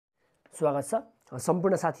स्वागत छ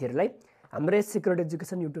सम्पूर्ण साथीहरुलाई हाम्रो सिक्युरिटी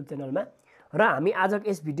एजुकेसन युट्युब च्यानलमा र हामी आजको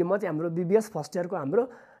यस भिडियोमा चाहिँ हाम्रो बीबीएस फर्स्ट इयरको हाम्रो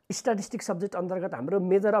स्ट्याटिस्टिक्स सब्जेक्ट अन्तर्गत हाम्रो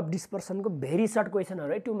मेजर अफ डिस्पर्सनको भेरी सर्ट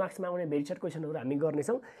क्वेशनहरु है 2 मार्क्समा आउने भेरी सर्ट क्वेशनहरु हामी गर्ने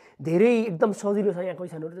छौं। धेरै एकदम सजिलो छ यहाँ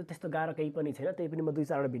क्वेशनहरु, त्यस्तो गाह्रो केही पनि छैन। त्यही पनि म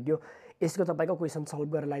 2-4 वटा भिडियो यसको तपाईको क्वेशन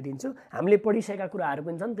सल्भ गरेर ल्याइदिन्छु। हामीले पढिसकेका कुराहरु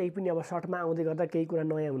पनि छन्, त्यही पनि अब सर्टमा आउँदै गर्दा केही कुरा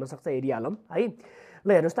नयाँ हुन सक्छ, हेरिहालौं है।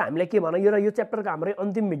 ल हेर्नुस् त हामीलाई के भनौं, यो च्याप्टरको हाम्रो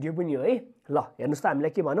अन्तिम भिडियो पनि हो है। ल हेर्नुस् त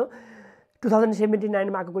हामीलाई के भनौं, 2079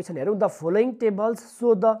 मा आएको क्वेशन हेरौं। The following tables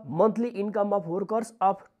so the monthly income of workers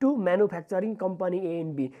of to manufacturing company A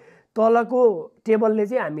and be. तलको टेबलले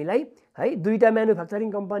चाहिँ हामीलाई है दुईटा म्यानुफ्याक्चरिङ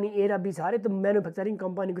कम्पनी ए र बी छ अरे, त्यो म्यानुफ्याक्चरिङ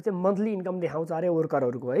कम्पनीको चाहिँ मन्थली इन्कम देखाउँछ अरे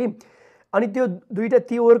वर्करहरुको है। अनि त्यो दुईटा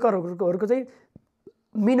ती वर्करहरुको चाहिँ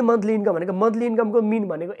मिन मन्थली इन्कम भनेको मन्थली इन्कमको मिन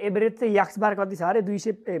भनेको एभरेज चाहिँ एक्स बार कति छ अरे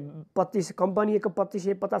 225, कम्पनी ए को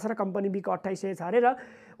 2550 र कम्पनी बी को 2800 छ अरे। र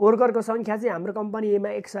वर्करको संख्या चाहिँ हाम्रो कम्पनी ए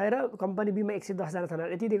मा 100 र कम्पनी बी मा 110 जना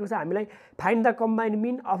छन्। यति दिएको छ हामीलाई। Find the combined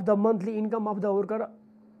mean of the monthly income of the worker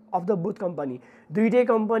of the booth company. दुईटै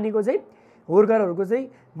कम्पनीको चाहिँ वर्करहरुको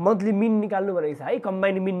चाहिँ मन्थली मिन निकाल्नु भनेको छ है,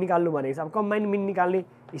 कम्बाइन्ड मिन निकाल्नु भनेको छ। अब कम्बाइन्ड मिन निकाल्ने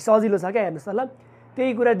सजिलो छ क्या, हेर्नुस् त ल।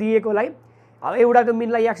 त्यही कुरा दिएकोलाई अब एउटाको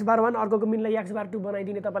मिनलाई x बार 1 अर्कोको मिनलाई x बार 2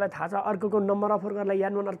 बनाइदिने तपाईलाई थाहा छ। अर्कोको नम्बर अफ वर्करलाई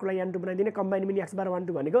n1 अर्कोलाई n2 बनाइदिने। कम्बाइन्ड मिन x बार 1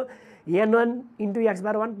 2 भनेको n1 * x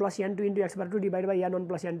bar 1 + n2 * x bar 2 divide by n1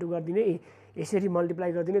 + n2 गर्दिने। यसरी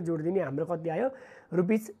मल्टिप्लाई गर्दिने, जोड्दिने। हाम्रो कति आयो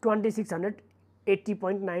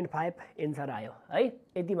 ₹2680.95 एन्सर आयो है।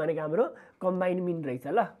 यति भनेको हाम्रो कम्बाइन्ड मिन रहेछ।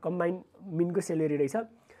 ल कम्बाइन्ड मिनको सेलेरी रहेछ।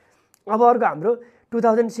 अब अर्को हाम्रो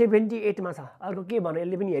 2078 मा छ। अर्को के भन्यो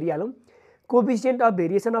यसले पनि हेरिहालौं। Coefficient of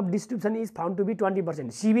variation of distribution is found to be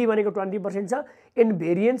 20%। CB भनेको 20% छ। And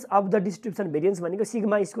variance of the distribution, variance भनेको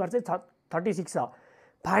सिग्मा स्क्वायर चाहिँ 36 छ।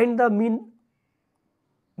 Find the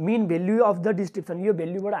mean value of the distribution. यो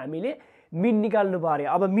भ्यालुबाट हामीले मिन निकाल्नु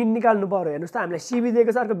पर्यो। अब मिन निकाल्नु पर्यो, हेर्नुस् त हामीलाई सीबी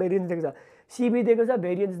दिएको छ, अर्को भेरिएन्स दिएको छ। सीबी दिएको छ,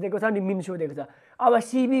 भेरिएन्स दिएको छ, अनि मिन सोधेको छ। अब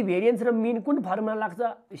सीबी भेरिएन्स र मिन कुन फर्मुला लाग्छ?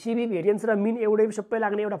 सीबी भेरिएन्स र मिन एउटै सबै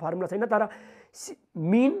लाग्ने एउटा फर्मुला छैन, तर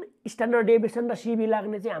मिन स्ट्यान्डर्ड डेभिएसन र सीबी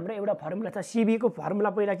लाग्ने चाहिँ हाम्रो एउटा फर्मुला छ। सीबी को फर्मुला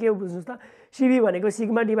पहिला के हो बुझ्नुस् त। सीबी भनेको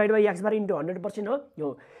sigma divide by x bar into 100% हो।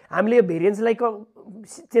 हामीले यो भेरिएन्सलाई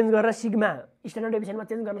चेन्ज गरेर सिग्मा स्ट्यान्डर्ड डेभिएसनमा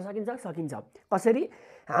चेन्ज गर्न सकिन्छ? सकिन्छ। कसरी?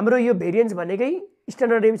 हाम्रो यो भेरिएन्स भनेकै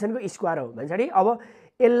स्ट्यान्डर्ड डेभिएसनको स्क्वायर हो भन्छडी। अब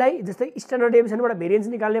यसलाई जस्तै स्ट्यान्डर्ड डेभिएसनबाट भेरिएन्स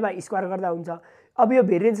निकाल्ने भए स्क्वायर गर्दा हुन्छ। अब यो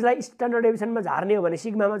भेरिएन्सलाई स्ट्यान्डर्ड डेभिएसनमा झार्ने हो भने,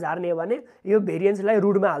 सिग्मामा झार्ने हो भने यो भेरिएन्सलाई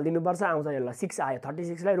रुटमा हाल्दिनुपर्छ, आउँछ। यसलाई 6 आयो।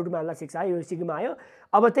 36 लाई रुटमा हाल्दा 6 आयो, यो सिग्मा आयो।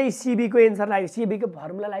 अब त्यही सीबी को एन्सर लाग्यो। सीबी को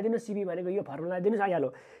फर्मुला लगाइदिनु। सीबी भनेको यो फर्मुला लगाइदिनुस्,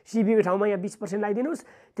 आइहाल्यो। सीबी को ठाउँमा यहाँ 20% लगाइदिनुस्।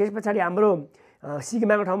 त्यसपछि हाम्रो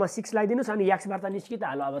सिग्माको ठाउँमा 6 लगाइदिनुस्, अनि x बार त निस्कित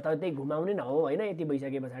हाल्यो। अब त त्यही घुमाउने न हो हैन, यति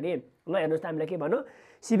भइसके पछाडी ल हेर्नुस् त हामीलाई के भन्नु।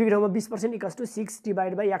 सीबी को ठाउँमा 20% = 6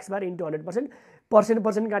 divide by x bar into 100%।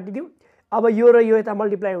 Percent काटिदिउँ। अब यो र यो यता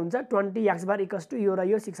मल्टिप्लाई हुन्छ। 20 x बार = यो र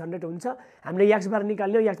यो 600 हुन्छ। हामीले x बार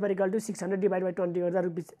निकाल्ने हो। x बार = 600 डिवाइड बाइ 20 गर्दा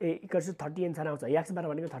 = 30 एन्सर आउँछ। x बार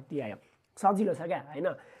भनेको 30 आयो। सजिलो छ क्या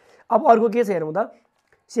हैन। अब अर्को के छ हेरौँ त।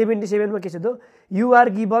 77 मा के छ त। You are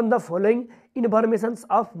given the following informations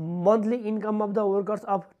of monthly income of the workers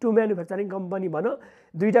of to manufacturing company भनौँ।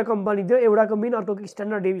 दुईटा कम्पनी दियो, एउटाको मिन अर्कोको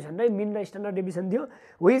स्ट्यान्डर्ड डेभिएसन है। मिन र स्ट्यान्डर्ड डेभिएसन दियो।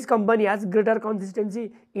 Which company has greater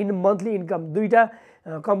consistency in monthly income. दुईटा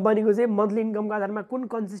कम्पनीको चाहिँ मन्थली इन्कमको आधारमा कुन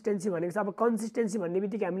कन्सिस्टेन्सी भनेको छ। अब कन्सिस्टेन्सी भन्ने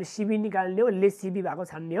बित्तिकै हामीले सीबी निकाल्ने हो, लेस सीबी भएको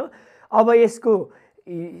छान्ने हो। अब यसको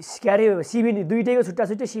के अरे सीबी दुईटैको छुट्टा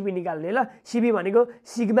छुट्टै सीबी निकाल्ने। ल सीबी भनेको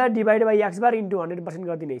sigma divide by x bar into 100%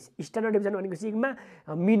 गरिदिने। स्ट्यान्डर्ड डेभिएसन भनेको सिग्मा,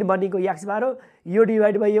 मिन भनेको x बार हो। यो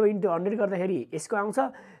डिवाइड बाइ यो इन्टु 100 गर्दाखेरि यसको आउँछ।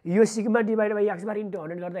 यो sigma divide by x bar into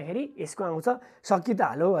 100 गर्दाखेरि यसको आउँछ। सकि त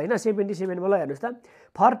हालो हैन। 77 मा ल हेर्नुस् त।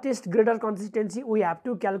 For test greater consistency we have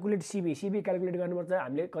to calculate CB. CB calculate गर्नुपर्छ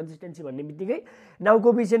हामीले कन्सिस्टेन्सी भन्ने बित्तिकै। Now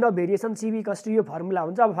coefficient of variation CB = यो फर्मुला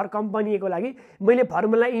हुन्छ। अब फर कम्पनी ए को लागि मैले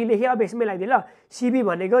फर्मुला यही लेखेँ। अब यसमै लगाइदिए ल। सीबी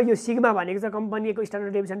भनेको यो सिग्मा भनेको चाहिँ कम्पनी ए को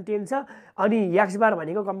स्ट्यान्डर्ड डेभिएसन 10 छ, अनि x बार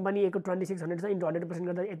भनेको कम्पनी ए को 2600 छ, इन्टु 100%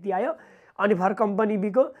 गर्दा यति आयो। अनि फर कम्पनी बी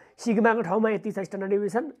को सिग्माको ठाउँमा यति छ स्ट्यान्डर्ड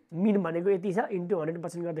डेभिएसन, मिन भनेको यति छ, इन्टु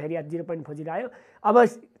 100% गर्दाखेरि यहाँ 0.40 आयो। अब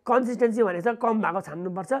कन्सिस्टेन्सी भनेको छ कम भएको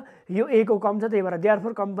छान्नुपर्छ। यो ए को कम छ, त्यही भएर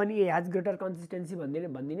therefore company A has greater consistency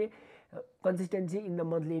भन्दिने consistency in the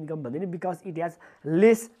monthly income भन्दिने, because it has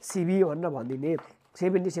lace CB भनेर भन्दिने।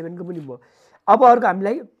 77 को पनि भयो। अब अर्को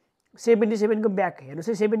हामीलाई 77 को ब्याक हेर्नुस्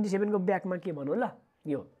है। 77 को ब्याकमा के भन्नु ल।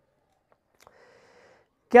 यो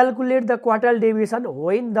calculate the quartile deviation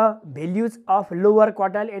when the values of lower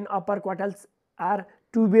quartile and upper quartiles are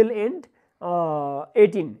 12 and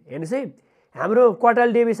 18। हेर्नुस् है, हाम्रो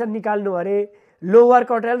क्वार्टाइल डेभिएसन निकाल्नु अरे लोवर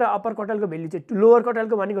क्वार्टाइल र अप्पर क्वार्टाइलको भेल्यु चाहिँ लोवर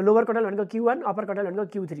क्वार्टाइलको भनेको लोवर क्वार्टाइल भनेको Q1 अप्पर क्वार्टाइल भनेको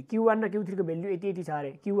Q3 Q1 र Q3 को भेल्यु यति छ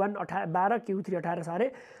अरे Q1 12 Q3 18 छ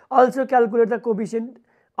अरे also calculate the coefficient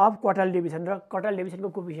of quartile deviation र क्वार्टाइल डेभिएसनको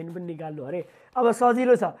कोएफिसिएन्ट पनि निकाल्नु अरे अब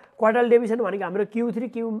सजिलो छ क्वार्टाइल डेभिएसन भनेको हाम्रो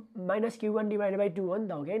Q3 minus Q1 divided by 2 हो नि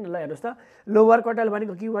त हो हैन ल हेर्नुस् त लोवर क्वार्टाइल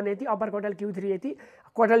भनेको Q1 यति अप्पर क्वार्टाइल Q3 यति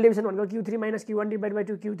क्वार्टाइल डेभिएसन भनेको Q3 minus Q1 divided by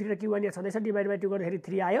 2 Q3 र Q1 यहाँ छँदैछ डिभाइड बाइ 2 गर्दाखेरि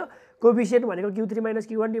 3 आयो कोएफिसिएन्ट भनेको Q3 minus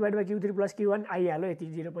Q1 divide by Q3 plus Q1 आइहाल्यो यति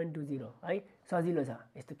 0.20 है सजिलो छ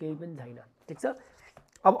यस्तो केही पनि छैन ठीक छ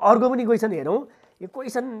अब अर्को पनि क्वेशन हेरौँ यो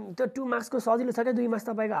क्वेशन त्यो 2 मार्क्सको सजिलो छ के 2 मार्क्स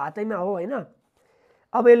तपाईको हातैमा हो हैन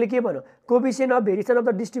अब यसले के भन्यो coefficient of variation of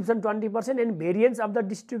the distribution 20% and variance of the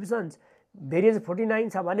डिस्ट्रिब्युसन्स variance 49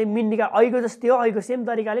 छ भने मिन निकाल अहिलेको जस्तै हो अहिलेको सेम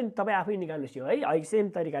तरिकाले तपाई आफै निकाल्नुस् यो है अहिले सेम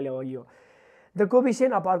तरिकाले हो यो द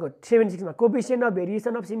कोएफिसिएन्ट अफ अर्को 76 मा coefficient of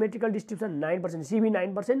variation of symmetrical distribution 9% CB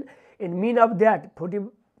 9% and mean of that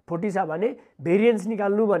 40 छ भने भेरिएन्स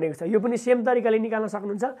निकाल्नु भनेको छ यो पनि सेम तरिकाले निकाल्न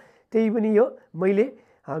सक्नुहुन्छ त्यही पनि यो मैले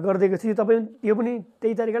गर्दैको छु तपाई यो पनि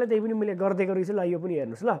त्यही तरिकाले त्यही पनि मैले गर्दैको रहेछु ल यो पनि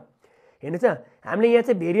हेर्नुस् ल हेर्नुस् हामीले यहाँ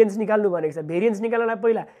चाहिँ भेरिएन्स निकाल्नु भनेको छ भेरिएन्स निकाल्नलाई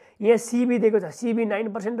पहिला यहाँ सीबी दिएको छ सीबी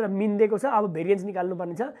 9% र मिन दिएको छ अब भेरिएन्स निकाल्नु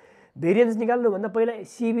पर्ने छ भेरिएन्स निकाल्नु भन्दा पहिला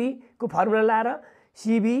सीबी को फर्मुला लाएर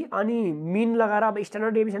सीबी अनि मिन लगाएर अब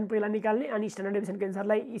स्ट्यान्डर्ड डेभिएसन पहिला निकाल्ने अनि स्ट्यान्डर्ड डेभिएसनको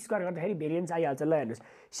एन्सरलाई स्क्वायर गर्दाखेरि भेरिएन्स आइहाल्छ ल हेर्नुस्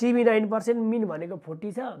सीबी 9% मिन भनेको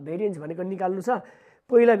 40 छ भेरिएन्स भनेको निकाल्नु छ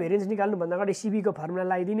पहिला भेरिएन्स निकाल्नु भन्दा अगाडि सीबी को फर्मुला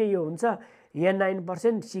लगाइदिने यो हुन्छ यहाँ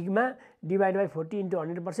 9% सिग्मा डिभाइड बाइ 40 इन्टु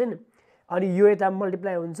 100% अनि यो यता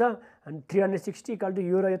मल्टिप्लाई हुन्छ अनि 360 इक्वल टु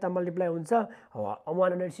यो र यता मल्टिप्लाई हुन्छ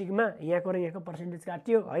 100 सिग्मा यहाँको र यहाँको पर्सेन्टेज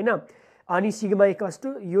काट्यो हैन अनि सिग्मा इक्वल्स टु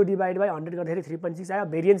यो डिभाइड बाइ 100 गर्दाखेरि 3.6 आयो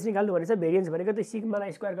भेरिएन्स निकाल्नु भनेछ भेरिएन्स भनेको त्यो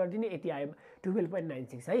सिग्मालाई स्क्वायर गरिदिने यति आयो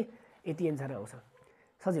 12.96 है यति एन्सर आउँछ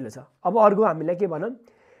सजिलो छ अब अर्को हामीलाई के भनौं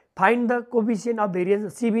find the coefficient of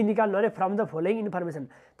variance CB निकाल्नु अरे फ्रम द फलोइङ इन्फर्मेसन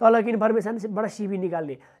तलको इन्फर्मेसनबाट सीबी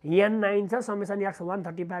निकाल्ने यहाँ 9 छ समेसन x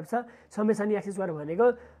 135 छ समेसन x स्क्वायर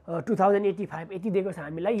भनेको 2085 यति दिएको छ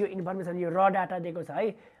हामीलाई यो इन्फर्मेसन यो र डाटा दिएको छ है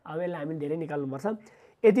अब यसलाई हामीले धेरै निकाल्नु पर्छ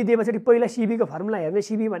यति दिएपछि पहिला सीबी को फर्मुला हेर्ने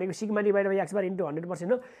सीबी भनेको sigma divide by x bar into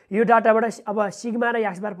 100% हो यो डाटाबाट अब सिग्मा र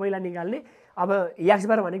x बार पहिला निकाल्ने अब x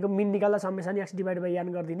बार भनेको मिन निकाल्दा summation x divide by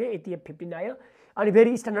n गर्दिने यति 15 आयो अनि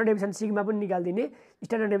फेरि स्ट्यान्डर्ड डेभिएसन सिग्मा पनि निकाल्दिने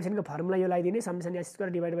स्ट्यान्डर्ड डेभिएसनको फर्मुला यो लगाइदिने summation x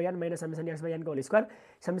square divide by n minus summation x by n को whole square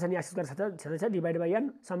summation x square छ divide by n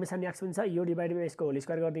summation x पनि छ यो डिभाइड बाइ s को होल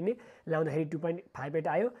स्क्वायर गर्दिने लाउँदाखेरि 2.58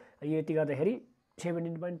 आयो यो यति गर्दाखेरि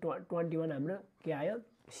 17.21 हाम्रो के आयो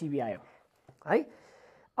सीबी आयो है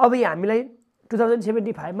अब यहाँ हामीलाई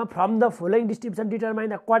 2075 मा from the following distribution determine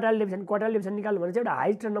the quartile deviation निकाल्नु भने चाहिँ एउटा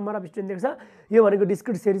हाइट र नम्बर अफ स्टुडेन्ट दिएको छ यो भनेको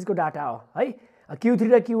डिस्क्रिट सिरिजको डाटा हो है Q3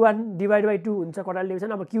 र Q1 डिभाइड बाइ 2 हुन्छ क्वार्टाइल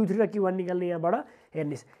डेभिएसन अब Q3 र Q1 निकाल्ने यहाँबाट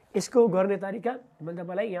हेर्नुस् यसको गर्ने तरिका मैले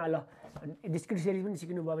तपाईलाई यहाँ ल डिस्क्रिट सिरिज पनि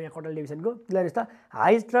सिक्नु भयो यहाँ क्वार्टाइल डेभिएसनको ल हेर्नुस् त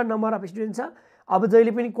हाइट र नम्बर अफ स्टुडेन्ट छ अब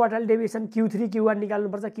जहिले पनि क्वार्टाइल डेभिएसन Q3 Q1 निकाल्नु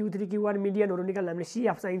पर्छ Q3 Q1 मिडियनहरु निकाल्न हामीले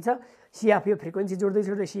CF चाहिन्छ CF यो फ्रिक्वेन्सी जोड्दै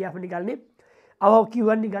जोड्दै CF निकाल्ने अब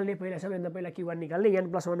Q1 निकाल्ने पहिला सबैभन्दा पहिला Q1 निकाल्ने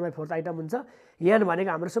n + 1/4 आइटम हुन्छ n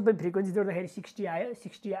भनेको हाम्रो सबै फ्रिक्वेन्सी जोड्दाखेरि 60 आयो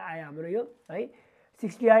 60 आयो हाम्रो यो है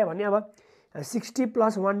 60 आयो भने अब 60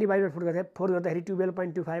 + 1 डिभाइड बाइ 4 गर्दाखेरि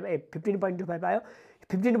 12.25 15.25 आयो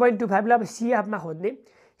 15.25 लाई अब CF मा खोज्ने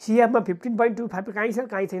CF मा 15.25 कहीँ छ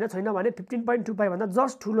कहीँ छैन भने 15.25 भन्दा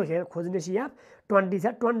जस्ट ठुलो खोज्ने CF 20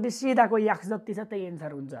 छ 20 सिधाको x जति छ त्यही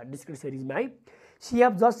एन्सर हुन्छ डिस्क्रिट सिरिजमा है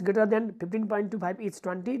CF just greater than 15.25 is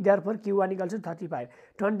 20 therefore Q1 equals to 35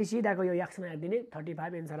 20 सिधाको यो x मा हाल्दिने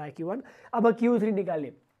 35 एन्सर आयो Q1 अब Q3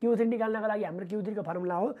 निकाल्ने Q3 निकाल्नको लागि हाम्रो Q3 को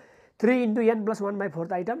फर्मुला हो 3 * n +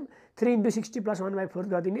 1/4 आइटम 3 * 60 + 1/4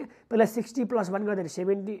 गरिदिने पहिला 60 + 1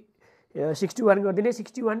 गर्दाखेरि 61 गरिदिने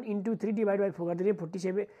 61 * 3 डिभाइड बाइ 4 गरिदिने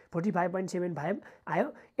 45.75 आयो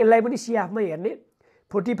यसलाई पनि CF मा हेर्ने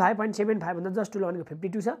 45.75 भन्दा जस्ट ठुलो भनेको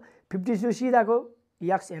 52 छ 52 सिधाको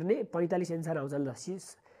x हेर्ने 45 एन्सर आउँछ ल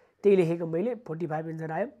त्यही लेखेको मैले 45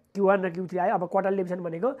 एन्सर आयो Q1 र Q3 आयो अब क्वार्टाइल डेभिएसन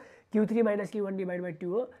भनेको Q3 - Q1 डिभाइड बाइ 2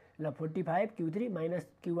 हो ल 45 Q3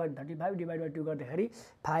 - Q1 35 डिभाइड बाइ 2 गर्दाखेरि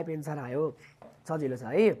 5 एन्सर आयो सजिलो छ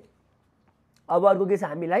है अब अर्को के छ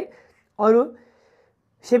हामीलाई अरु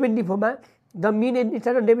 74 मा the mean and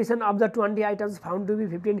standard deviation of the 20 items found to be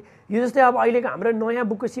 15 यो जस्तै अब अहिलेको हाम्रो नयाँ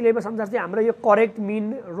बुकको सिलेबस अनुसार चाहिँ हाम्रो यो करेक्ट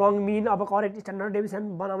मिन रङ मिन अब करेक्ट स्ट्यान्डर्ड डेभिएसन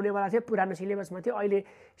बनाउनेवाला थियो पुरानो सिलेबसमा थियो अहिले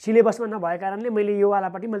सिलेबसमा नभएको कारणले मैले यो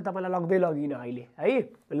वालापट्टि मैले तपाईलाई लग्दै लगिन अहिले है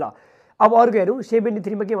ल अब अर्को हेरौँ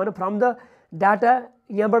 73 मा के भन्नु फ्रम द डाटा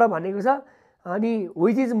यहाँबाट भनेको छ अनि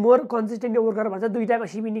which is more consistent worker भन्छ दुईटाको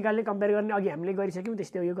सीबी निकाल्ने कम्पेयर गर्ने अघि हामीले गरिसक्यौँ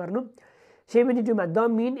त्यस्तै यो गर्नु 72 मा the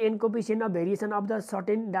mean and coefficient of variation of the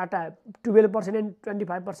certain data 12% and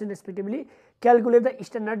 25% respectively calculate the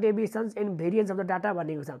standard डेभिएसन्स and variance of the data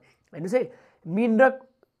भनेको छ। हेर्नुहोस् है, मिन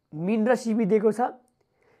र सिबी दिएको छ।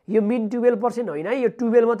 यो मिन 12% होइन है, यो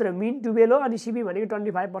 12 मात्र मिन 12 हो अनि सिबी भनेको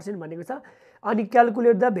 25% भनेको छ। अनि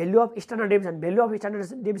calculate the value of standard deviation, value of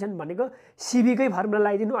standard deviation भनेको सिबीकै फर्मुला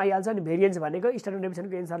लगाइदिनु आइहाल्छ। अनि भेरिएन्स भनेको स्ट्यान्डर्ड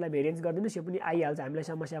डेभिएसनको एन्सरलाई भेरिएन्स गरिदिनुहोस्, यो पनि आइहाल्छ, हामीलाई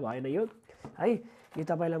समस्या भएन यो है। यो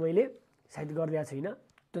तपाईँलाई मैले सायद गरिदिएको छुइनँ,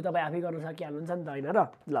 त्यो तपाईँ आफै गर्न सकिहाल्नुहुन्छ नि त होइन र।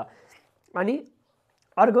 ल अनि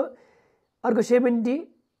अर्को 72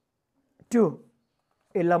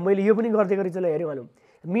 ल मैले यो पनि गरिदिएको रहेछ। ल हेऱ्यो भनौँ,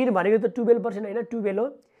 मिन भनेको त 12% होइन 12 हो।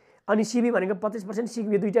 अनि सिबी भनेको 25%,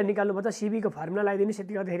 सिबी दुईवटा निकाल्नुपर्छ। सिबीको फर्मुला लगाइदिनुहोस्,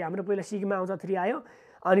 यति गर्दाखेरि हाम्रो पहिला सिग्मा आउँछ 3 आयो,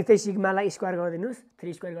 अनि त्यही सिग्मालाई स्क्वायर गरिदिनुहोस्,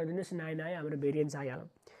 3 स्क्वायर गरिदिनुहोस् 9 आयो, हाम्रो भेरिएन्स आइहाल्यो।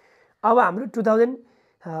 अब हाम्रो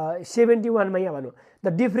 2071 मा यहाँ भनौँ the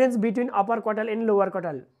difference between upper quartile and lower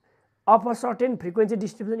quartile of a certain frequency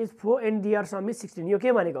distribution is 4 and there some is 16। यो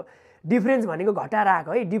के भनेको, डिफरेन्स भनेको घटाएर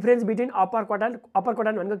आएको है। डिफरेन्स बिट्विन अप्पर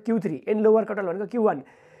क्वार्टाइल भनेको Q3 एन्ड लोवर क्वार्टाइल भनेको Q1।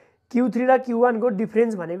 Q3 र Q1 को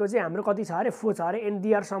डिफरेन्स भनेको चाहिँ हाम्रो कति छ अरे 4 छ अरे। एन्ड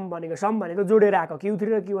दियर सम भनेको जोडेर आएको,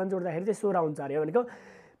 Q3 र Q1 जोड्दाखेरि चाहिँ 16 हुन्छ अरे भनेको।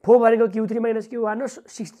 4 भनेको Q3 माइनस Q1 हो,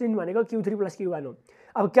 16 भनेको Q3 प्लस Q1 हो।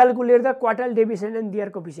 अब calculate the quartile deviation and there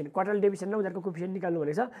coefficient, quartile deviation र उनीहरूको कोफिसिएन्ट निकाल्नु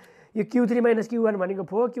भनेछ। यो Q3 माइनस Q1 भनेको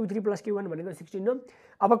 4, Q3 प्लस Q1 भनेको 16 हो।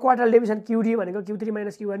 अब क्वार्टाइल डेभिएसन QD भनेको Q3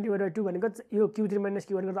 minus Q1 divide by 2 भनेको यो Q3 माइनस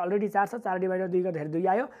Q1 गर्दा अलरेडी 4 छ, 4 डिभाइड बाई 2 गर्दाखेरि 2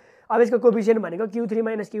 आयो। अब यसको कोफिसिएन्ट भनेको Q3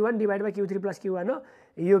 minus Q1 divide by Q3 plus Q1 हो।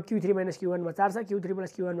 यो Q3 माइनस Q1 मा 4 छ, Q3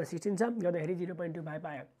 प्लस Q1 मा 16 छ, गर्दाखेरि 0.25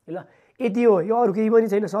 आयो। ल यति हो, यो अरू केही पनि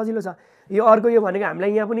छैन, सजिलो छ। यो अर्को यो भनेको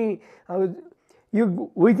हामीलाई यहाँ पनि यो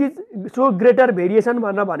which is so greater variation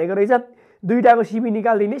भनेर भनेको रहेछ। दुईटाको सिबी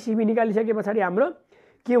निकालिदिने, सिबी निकालिसके पछाडि हाम्रो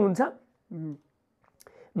के हुन्छ,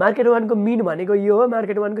 मार्केट 1 को मिन भनेको यो हो,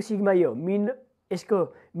 मार्केट 1 को सिग्मा यो हो, मिन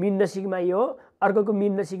यसको मिन र सिग्मा यो हो, अर्कोको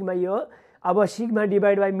मिन र सिग्मा यो हो। अब sigma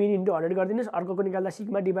divide by mean into 100 गरिदिनुहोस्, अर्कोको निकाल्दा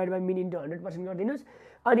sigma divide by mean into 100% गरिदिनुहोस्।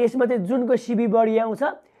 अनि यसमा चाहिँ जुनको सिबी बढी आउँछ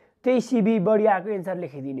त्यही सिबी बढी आएको एन्सर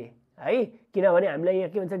लेखिदिने है। किनभने हामीलाई यहाँ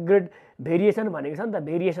के भन्छ ग्रेड भेरिएसन भनेको छ नि त,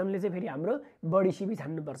 भेरिएसनले चाहिँ फेरि हाम्रो बढी सिबी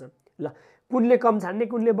छान्नुपर्छ। ल कुनले कम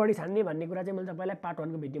छान्ने कुनले बढी छान्ने भन्ने कुरा चाहिँ मैले तपाईँलाई पार्ट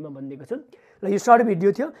 1 को भिडियोमा भनिदिएको छु। ल यो सर्ट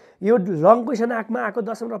भिडियो थियो, यो लङ क्वेसन आँकमा आएको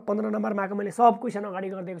 10 र 15 नम्बरमा आएको मैले सब क्वेसन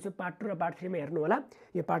अगाडि गरिदिएको छु। पार्ट 2 र पार्ट 3 मा हेर्नु होला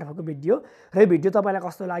यो पार्ट 4 को भिडियो। र यो भिडियो तपाईँलाई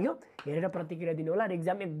कस्तो लाग्यो हेरेर प्रतिक्रिया दिनु होला। र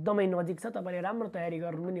एक्जाम एकदमै नजिक छ, तपाईँले राम्रो तयारी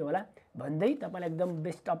गर्नु नि होला भन्दै तपाईँलाई एकदम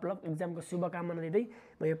बेस्ट अफ लक, एक्जामको शुभकामना दिँदै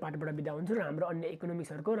म यो पार्टबाट बिदा हुन्छु। र हाम्रो अन्य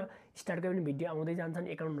इकोनोमिक्सहरूको र स्टार्टको पनि भिडियो आउँदै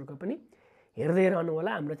जान्छन्, एकाउन्टहरूको पनि हेर्दै रहनु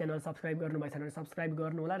होला। हाम्रो च्यानल सब्स्क्राइब गर्नुभएको छ भने सब्स्क्राइब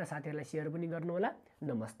गर्नु होला र साथीहरूलाई सेयर पनि गर्नु होला।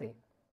 नमस्ते।